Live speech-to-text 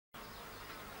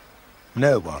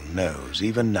No one knows,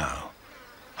 even now,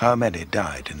 how many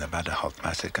died in the Badajoz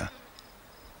massacre.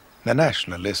 The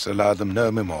Nationalists allowed them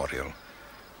no memorial.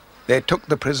 They took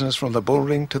the prisoners from the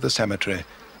bullring to the cemetery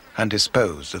and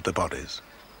disposed of the bodies.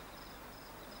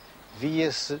 I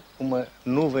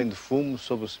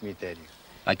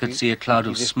could see a cloud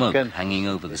of smoke hanging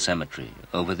over the cemetery,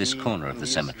 over this corner of the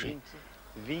cemetery.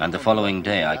 And the following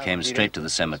day I came straight to the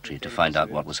cemetery to find out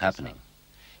what was happening.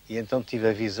 And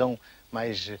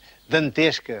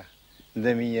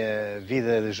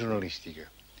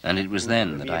it was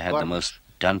then that I had the most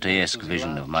Dantesque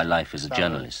vision of my life as a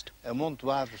journalist.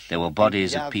 There were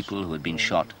bodies of people who had been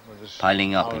shot,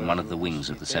 piling up in one of the wings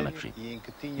of the cemetery.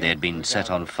 They had been set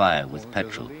on fire with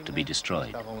petrol to be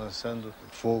destroyed.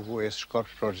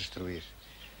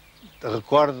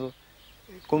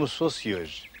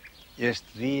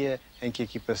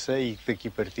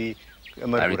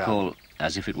 I recall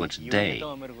as if it were today,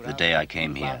 the day I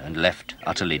came here and left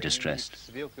utterly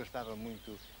distressed.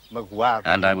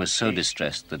 And I was so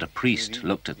distressed that a priest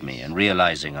looked at me and,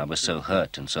 realizing I was so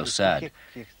hurt and so sad,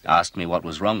 asked me what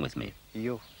was wrong with me.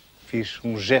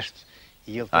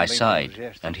 I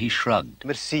sighed, and he shrugged.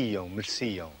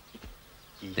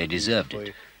 They deserved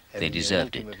it. They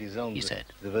deserved it, he said.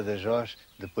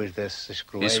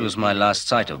 This was my last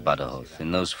sight of Badajoz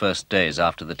in those first days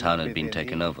after the town had been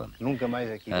taken over.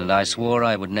 And I swore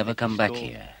I would never come back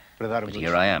here. But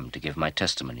here I am to give my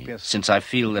testimony, since I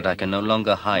feel that I can no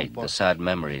longer hide the sad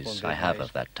memories I have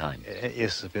of that time.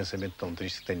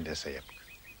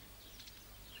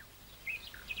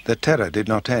 The terror did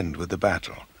not end with the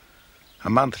battle. A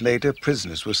month later,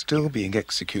 prisoners were still being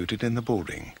executed in the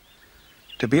bullring.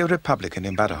 To be a Republican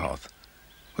in Badajoz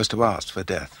was to ask for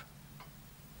death.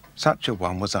 Such a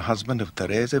one was the husband of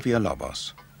Teresa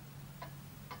Villalobos.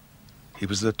 He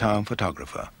was the town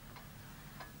photographer.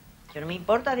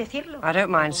 I don't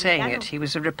mind saying it, he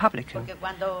was a Republican.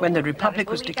 When the Republic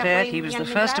was declared, he was the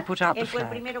first to put out the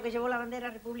flag.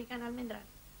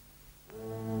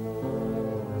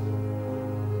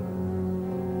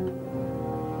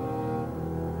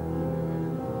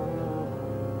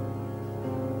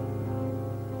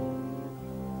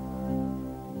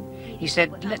 He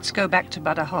said, let's go back to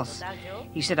Badajoz.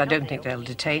 He said, I don't think they'll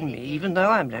detain me, even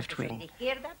though I'm left-wing.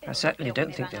 I certainly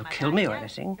don't think they'll kill me or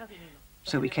anything.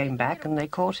 So we came back and they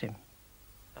caught him.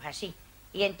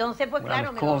 Well,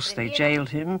 of course, they jailed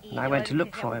him, and I went to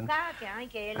look for him.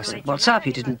 I said, what's up?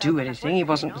 He didn't do anything. He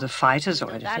wasn't with the fighters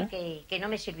or anything.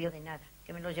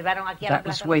 That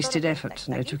was wasted effort,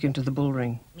 and they took him to the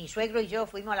bullring. My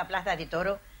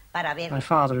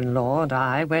father-in-law and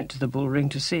I went to the bullring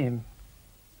to see him.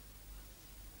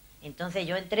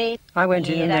 I went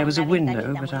in and there was a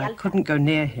window, but I couldn't go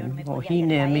near him, or he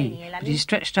near me. But he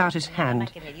stretched out his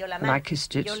hand, and I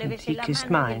kissed it, and he kissed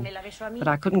mine. But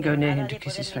I couldn't go near him to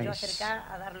kiss his face.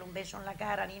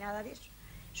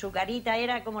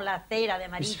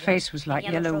 His face was like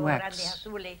yellow wax.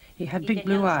 He had big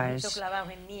blue eyes.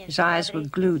 His eyes were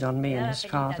glued on me and his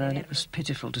father, and it was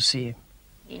pitiful to see him.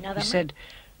 He said,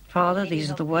 Father,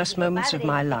 these are the worst moments of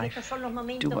my life.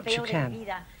 Do what you can.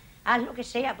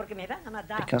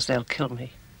 Because they'll kill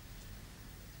me.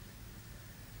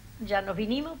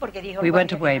 We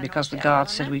went away because the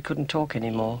guards said we couldn't talk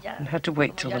anymore and had to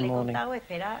wait till the morning.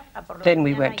 Then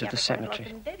we went to the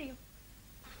cemetery.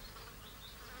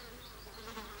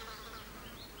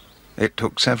 It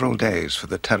took several days for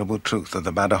the terrible truth of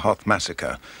the Badajoz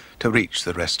massacre to reach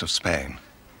the rest of Spain.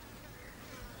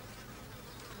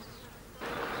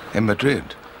 In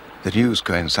Madrid, the news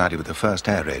coincided with the first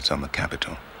air raids on the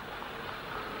capital.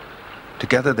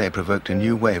 Together they provoked a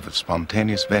new wave of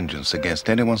spontaneous vengeance against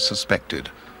anyone suspected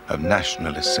of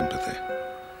nationalist sympathy.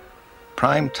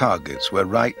 Prime targets were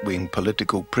right-wing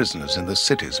political prisoners in the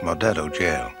city's Modelo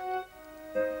jail.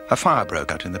 A fire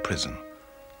broke out in the prison,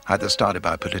 either started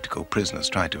by political prisoners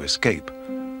trying to escape,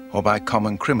 or by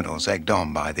common criminals egged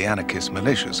on by the anarchist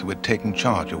militias who had taken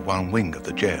charge of one wing of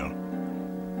the jail.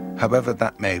 However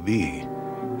that may be,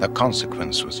 the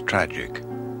consequence was tragic.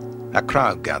 A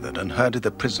crowd gathered and herded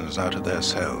the prisoners out of their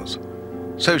cells.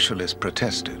 Socialists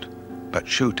protested, but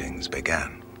shootings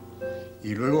began.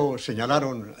 They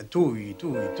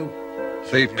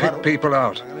picked people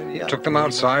out, took them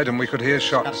outside, and we could hear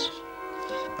shots.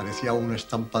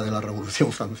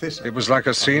 It was like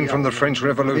a scene from the French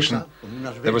Revolution.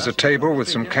 There was a table with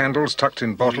some candles tucked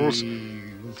in bottles,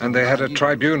 and they had a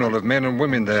tribunal of men and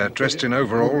women there, dressed in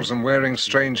overalls and wearing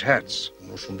strange hats.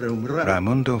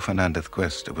 Raimundo Fernandez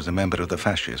Cuesta was a member of the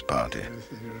Fascist Party.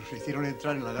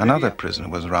 Another prisoner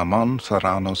was Ramon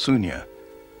Serrano Suña,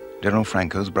 General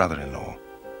Franco's brother-in-law.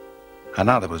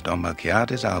 Another was Don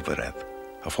Melquiades Alvarez,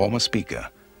 a former speaker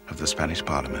of the Spanish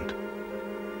Parliament.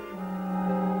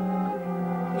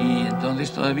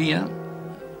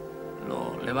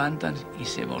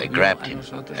 They grabbed him,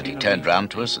 and he turned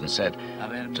round to us and said,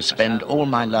 "To spend all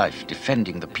my life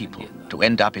defending the people, to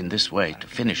end up in this way, to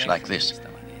finish like this."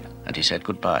 And he said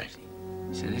goodbye.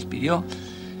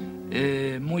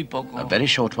 A very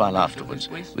short while afterwards,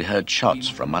 we heard shots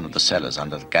from one of the cellars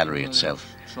under the gallery itself.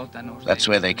 That's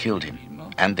where they killed him,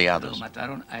 and the others.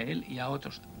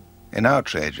 In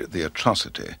outrage at the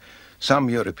atrocity, some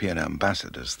European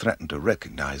ambassadors threatened to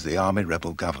recognize the army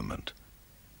rebel government.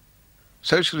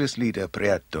 Socialist leader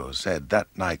Prieto said that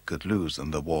night could lose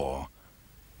them the war.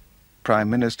 Prime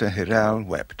Minister Hirel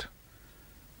wept.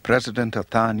 President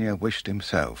Othania wished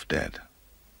himself dead.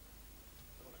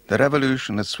 The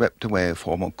revolution had swept away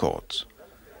formal courts,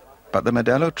 but the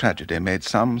Modelo tragedy made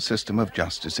some system of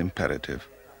justice imperative.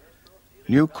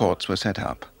 New courts were set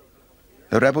up.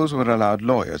 The rebels were allowed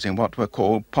lawyers in what were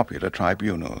called popular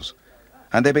tribunals,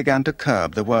 and they began to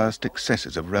curb the worst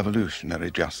excesses of revolutionary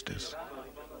justice.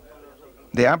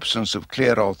 The absence of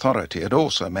clear authority had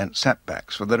also meant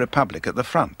setbacks for the Republic at the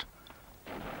front.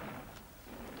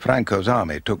 Franco's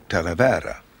army took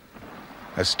Talavera,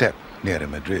 a step nearer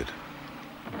Madrid.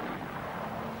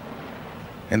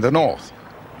 In the north,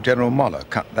 General Moller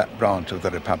cut that branch of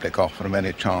the Republic off from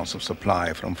any chance of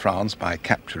supply from France by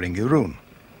capturing Irun.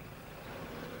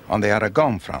 On the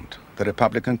Aragon front, the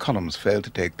Republican columns failed to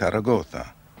take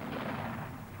Zaragoza.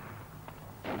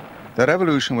 The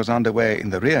revolution was underway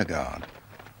in the rear guard,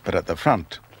 but at the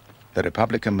front, the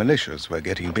Republican militias were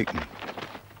getting beaten.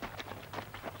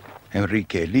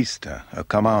 Enrique Lista, a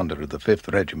commander of the 5th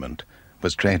Regiment,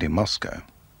 was trained in Moscow.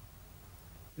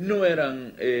 No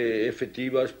eran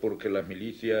efectivas porque las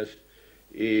milicias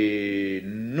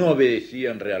no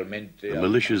obedecían realmente. The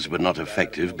militias were not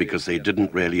effective because they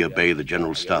didn't really obey the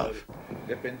general staff.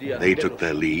 They took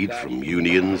their lead from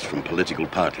unions, from political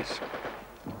parties.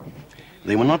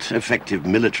 They were not effective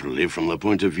militarily from the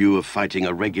point of view of fighting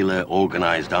a regular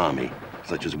organized army,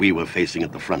 such as we were facing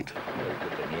at the front.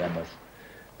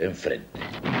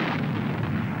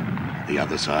 The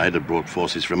other side had brought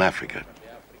forces from Africa.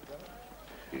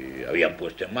 They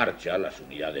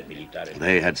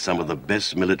had some of the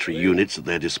best military units at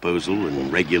their disposal,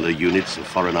 and regular units of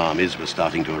foreign armies were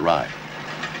starting to arrive.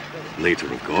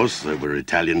 Later, of course, there were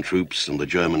Italian troops and the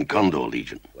German Condor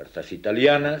Legion. Fuerzas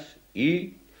italianas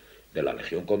y de la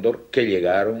Legión Condor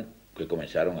que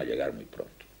comenzaron a llegar muy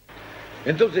pronto.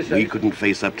 We couldn't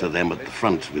face up to them at the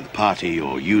front with party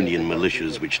or union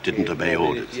militias which didn't obey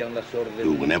orders,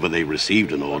 who, whenever they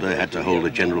received an order, had to hold a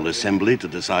general assembly to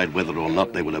decide whether or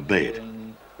not they would obey it.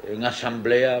 En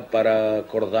asamblea para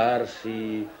acordar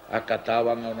si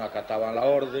acataban o no acataban la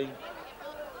orden.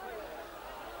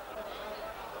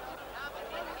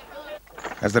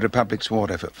 As the Republic's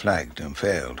war effort flagged and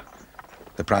failed,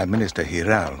 the Prime Minister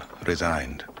Hirel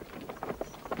resigned.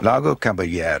 Largo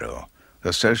Caballero,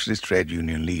 the Socialist trade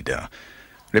union leader,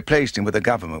 replaced him with a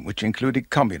government which included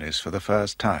communists for the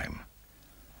first time.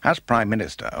 As Prime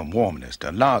Minister and War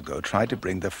Minister, Largo tried to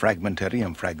bring the fragmentary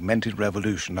and fragmented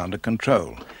revolution under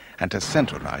control and to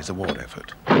centralize the war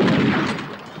effort.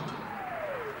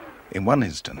 In one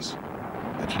instance,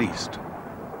 at least,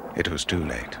 it was too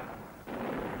late.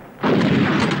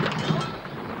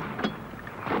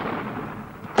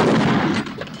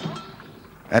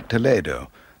 At Toledo,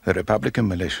 the Republican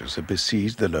militias had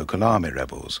besieged the local army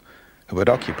rebels, who had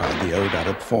occupied the old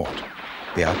Arab fort,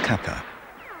 the Alcata.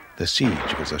 The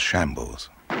siege was a shambles.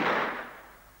 There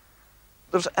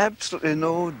was absolutely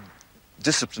no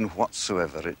discipline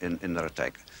whatsoever in their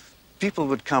attack. People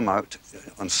would come out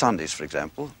on Sundays, for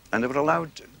example, and they were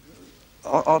allowed,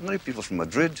 ordinary people from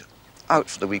Madrid, out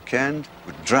for the weekend,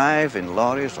 would drive in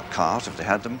lorries or cars if they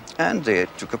had them, and they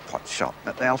took a pot shot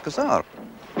at the Alcazar.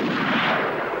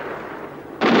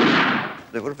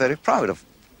 They were very proud of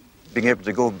being able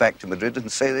to go back to Madrid and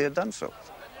say they had done so.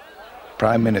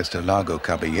 Prime Minister Largo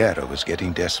Caballero was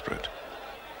getting desperate.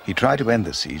 He tried to end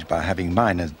the siege by having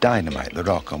miners dynamite the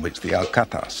rock on which the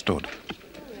Alcata stood.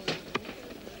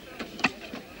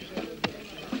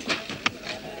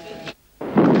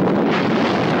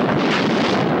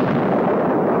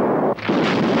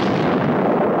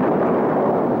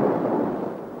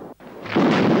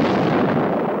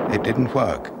 It didn't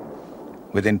work.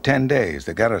 Within 10 days,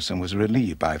 the garrison was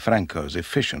relieved by Franco's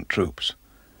efficient troops,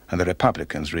 and the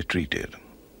Republicans retreated.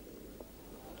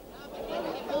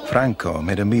 Franco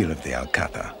made a meal of the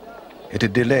Alcata. It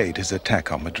had delayed his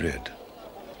attack on Madrid.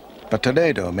 But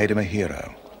Toledo made him a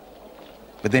hero.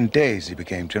 Within days, he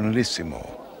became Generalissimo,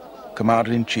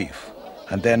 Commander-in-Chief,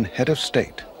 and then Head of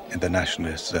State in the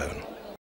Nationalist Zone.